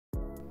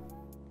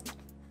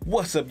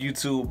What's up,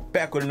 YouTube?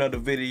 Back with another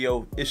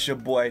video. It's your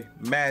boy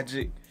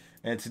Magic,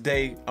 and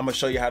today I'm gonna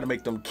show you how to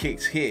make them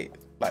kicks hit.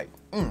 Like,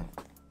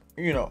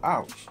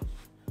 ouch.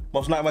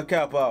 Most knock my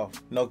cap off,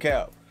 no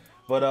cap.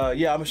 But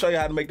yeah, I'm gonna show you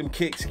how to make them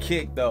kicks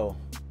kick though.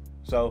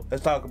 So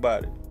let's talk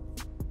about it.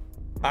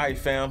 All right,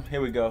 fam, here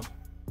we go.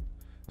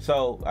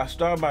 So I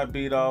start my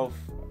beat off.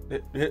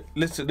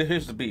 Listen,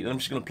 here's the beat. I'm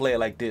just gonna play it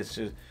like this,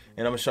 and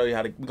I'm gonna show you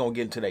how to. We're gonna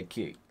get into that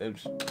kick. Here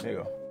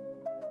you go.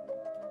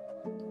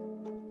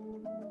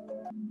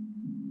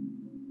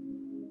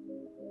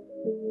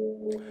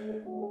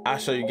 I'll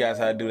show you guys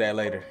how to do that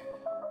later.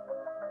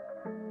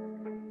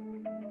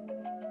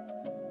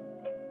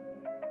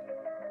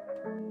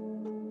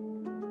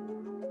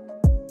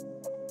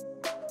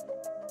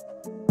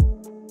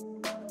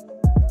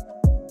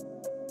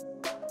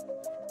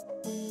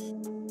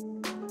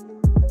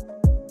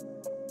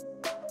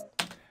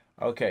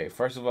 Okay,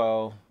 first of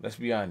all, let's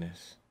be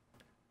honest.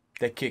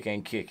 That kick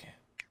ain't kicking.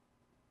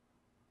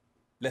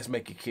 Let's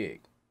make it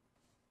kick.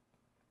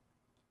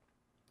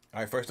 All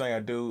right, first thing I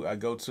do, I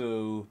go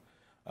to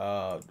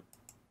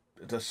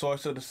the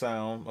source of the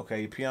sound.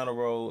 Okay, piano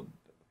roll.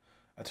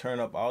 I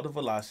turn up all the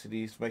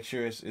velocities. Make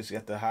sure it's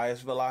at the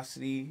highest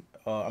velocity.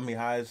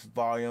 Highest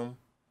volume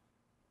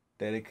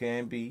that it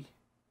can be.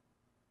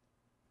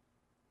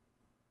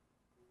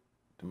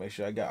 To make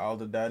sure I got all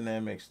the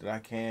dynamics that I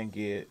can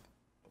get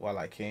while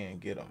I can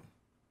get them.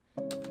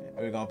 And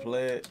we're gonna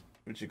play it.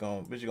 But you're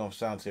gonna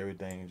sound to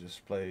everything.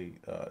 Just play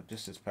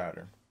just this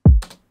pattern.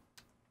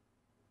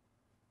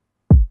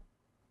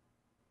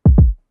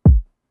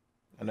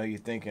 I know you're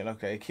thinking,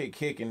 okay,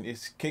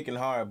 it's kicking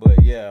hard,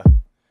 but yeah,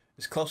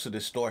 it's close to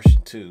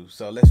distortion too.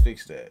 So let's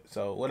fix that.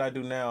 So what I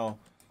do now,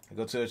 I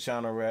go to a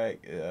channel rack.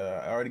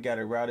 I already got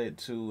it routed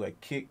to a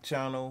kick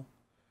channel.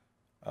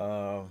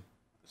 So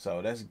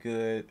that's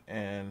good.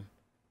 And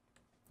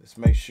let's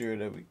make sure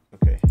that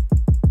okay.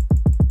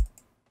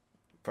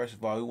 First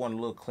of all, we want a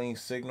little clean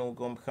signal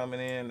coming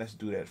in. Let's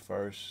do that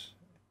first.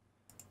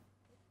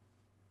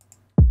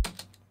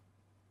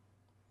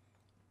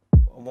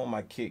 I want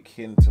my kick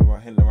hitting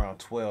around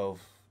 12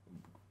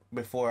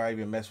 before I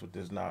even mess with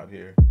this knob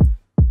here.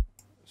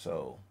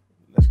 So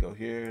let's go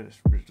here. Let's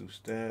reduce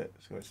that.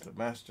 Let's go to the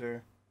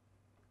master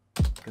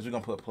because we're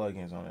gonna put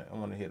plugins on it. I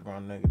want to hit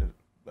around negative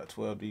about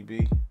 12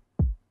 dB,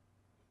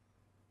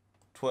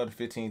 12 to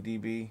 15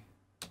 dB.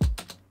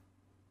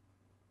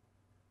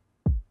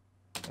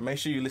 And make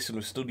sure you listen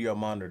to studio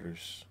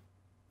monitors.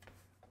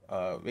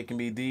 It can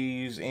be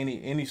these,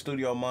 any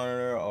studio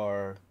monitor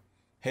or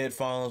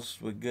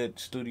headphones with good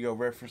studio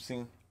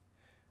referencing.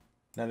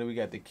 Now that we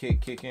got the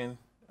kick kicking,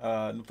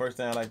 the first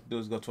thing I like to do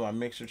is go to our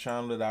mixer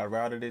channel that I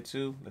routed it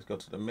to. Let's go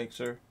to the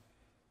mixer.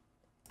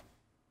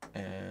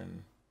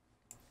 And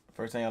the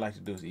first thing I like to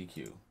do is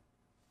EQ.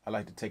 I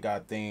like to take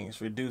out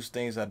things, reduce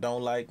things I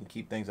don't like and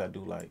keep things I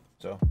do like.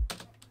 So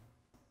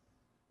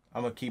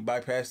I'm gonna keep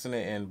bypassing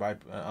it and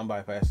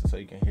unbypassing so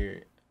you can hear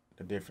it,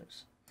 the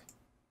difference.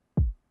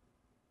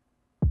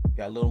 We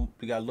got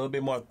a little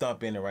bit more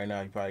thump in it right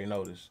now. You probably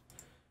noticed.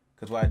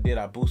 Because what I did,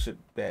 I boosted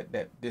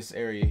this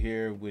area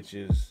here, which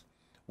is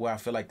where I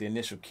feel like the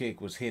initial kick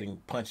was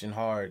punching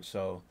hard.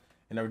 So,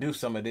 and I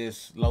reduced some of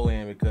this low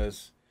end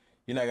because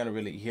you're not gonna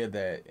really hear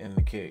that in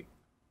the kick.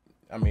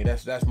 I mean,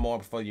 that's more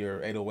for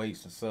your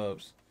 808s and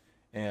subs,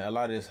 and a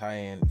lot of this high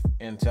end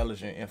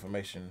intelligent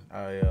information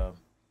I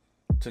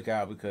took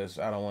out because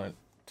I don't want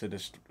to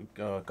just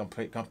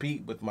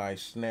compete with my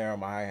snare or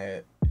my hi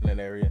hat in that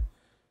area.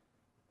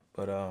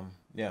 But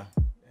yeah.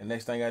 And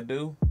next thing I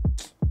do.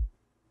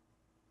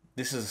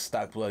 This is a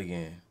stock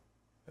plug-in.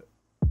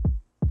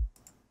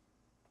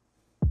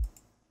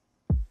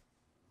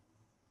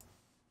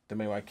 To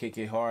make my kick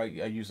hit hard,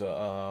 I use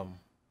a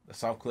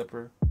soft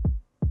clipper.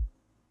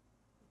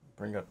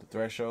 Bring up the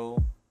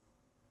threshold.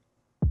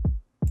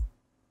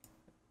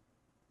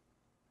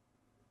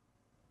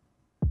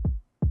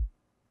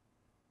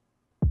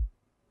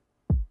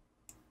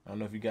 I don't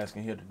know if you guys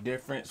can hear the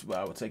difference, but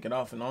I will take it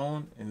off and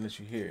on and let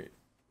you hear it.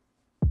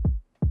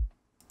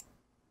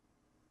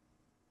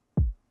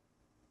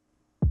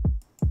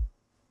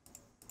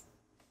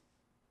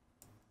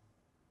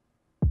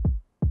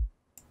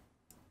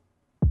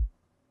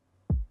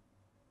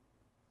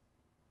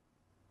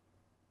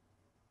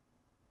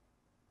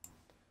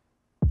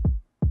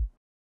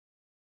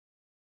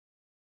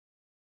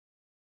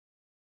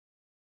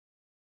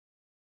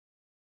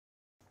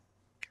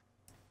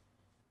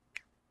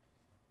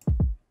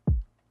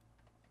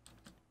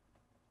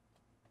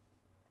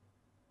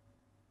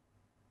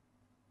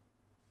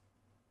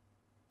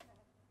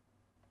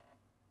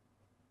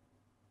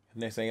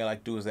 Next thing I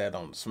like to do is add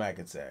on the smack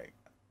attack.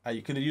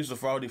 You could have used a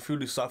Fruity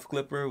soft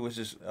clipper, which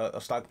is a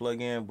stock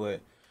plug-in, but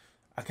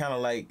I feel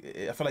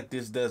like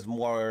this does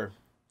more.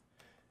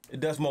 It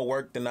does more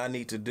work than I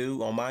need to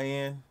do on my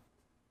end,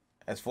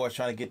 as far as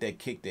trying to get that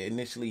kick that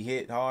initially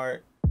hit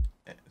hard.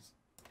 As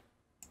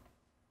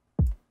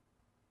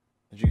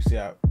you can see,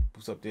 I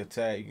push up the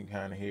attack. You can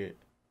kind of hear it.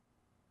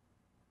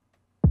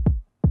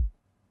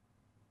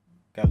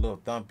 Got a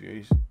little thump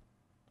here.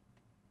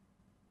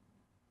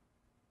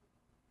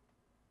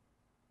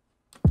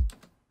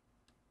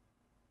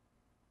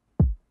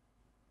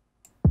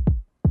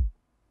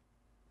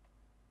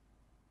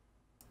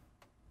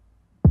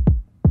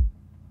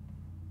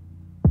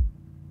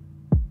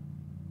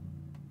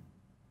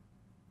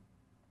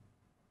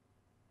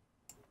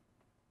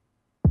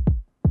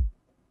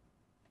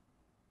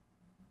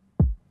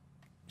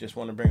 Just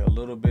want to bring a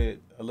little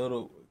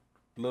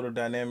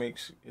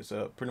dynamics. It's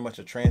a pretty much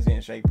a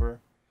transient shaper.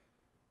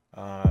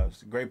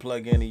 It's a great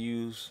plug-in to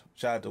use.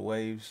 Shout out to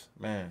Waves,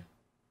 man.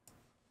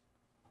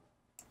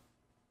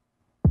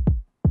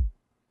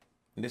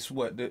 And this is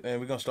what,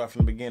 and we're gonna start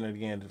from the beginning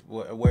again.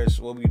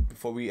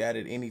 Before we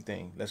added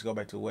anything. Let's go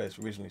back to what it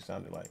originally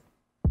sounded like.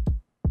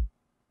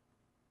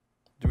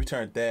 We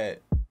turned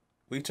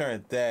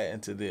that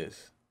into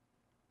this.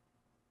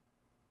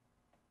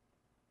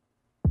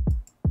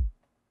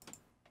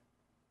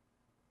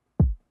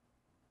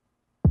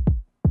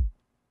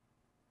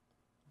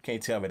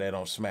 Can't tell me that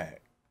don't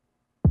smack.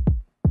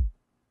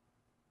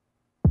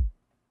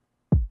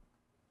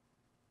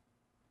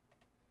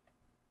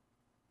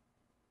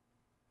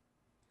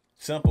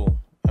 Simple.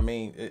 I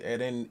mean, I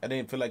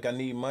didn't feel like I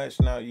need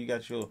much. Now you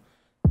got your.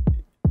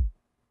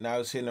 Now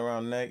it's hitting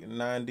around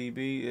 9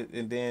 dB,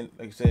 and then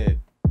like I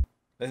said,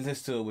 let's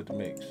listen to it with the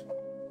mix.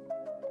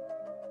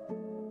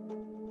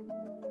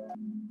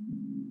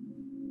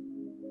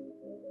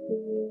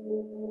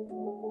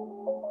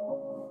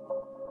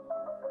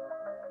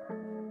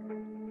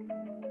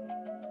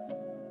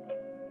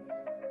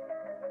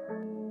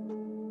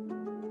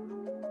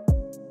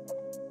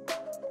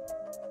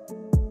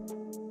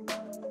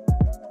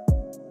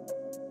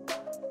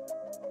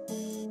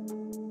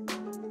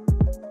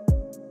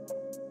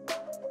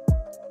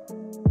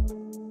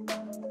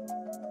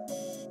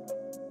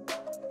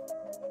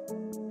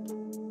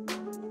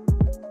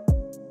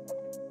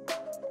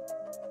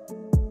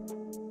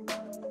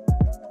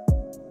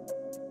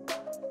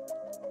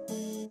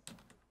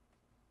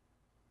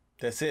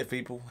 That's it,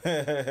 people.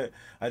 I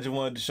just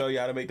wanted to show you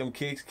how to make them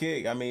kicks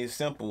kick. I mean, it's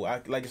simple.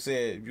 Like I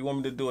said, if you want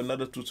me to do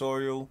another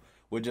tutorial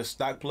with just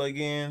stock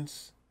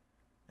plugins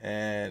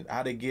and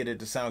how to get it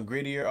to sound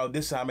grittier. Oh,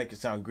 this is how I make it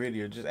sound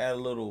grittier. Just add a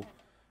little.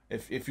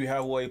 If you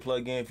have a Wave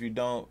plugin, if you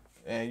don't,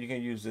 and you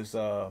can use this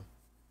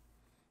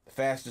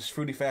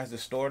Fruity Fast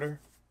Distorter.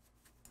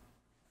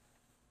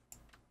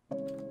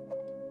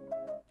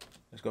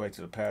 Let's go back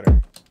to the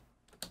pattern.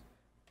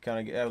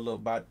 Kind of add a little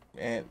bot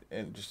and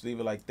just leave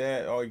it like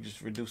that, or you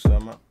just reduce the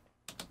amount.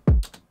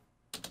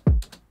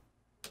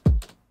 I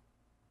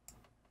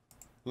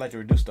like to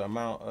reduce the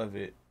amount of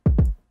it.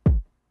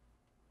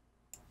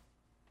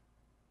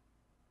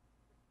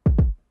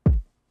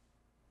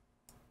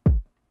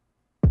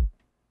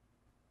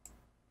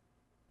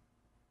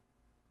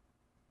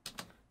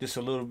 Just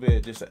a little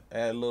bit, just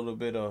add a little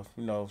bit of,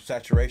 you know,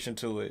 saturation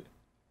to it.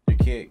 Your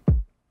kick,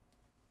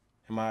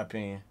 in my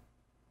opinion.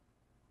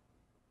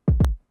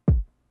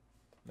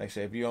 Like I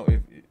said,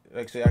 like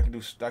I say, I can do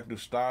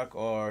stock,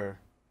 or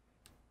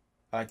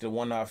I like the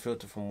 1-hour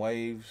filter from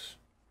Waves.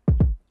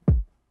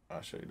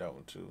 I'll show you that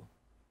one too.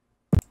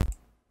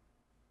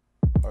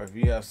 Or if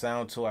you have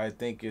sound tool, I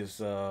think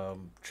it's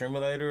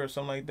Tremulator or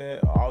something like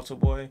that, or Alto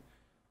Boy.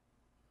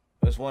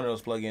 That's one of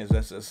those plugins.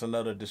 That's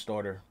another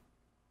distorter.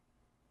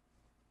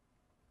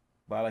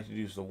 But I like to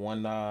use the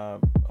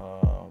 1-knob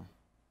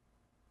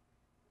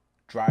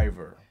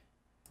driver.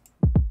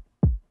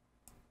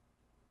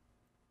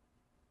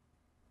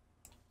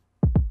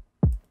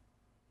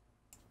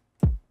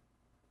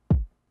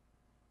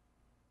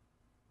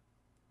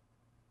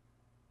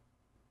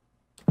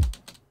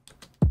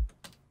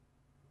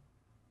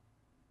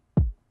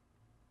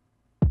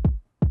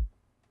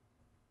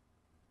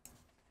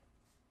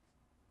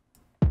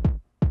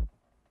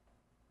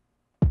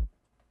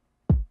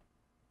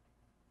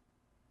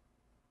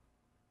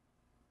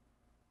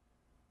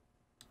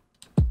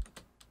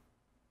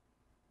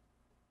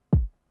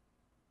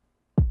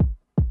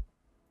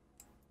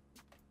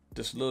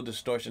 Just a little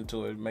distortion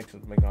to it makes a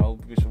whole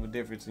bit of a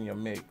difference in your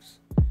mix,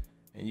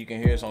 and you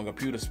can hear it on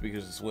computer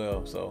speakers as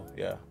well. So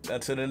yeah,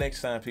 until the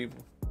next time,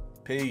 people,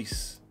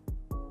 peace.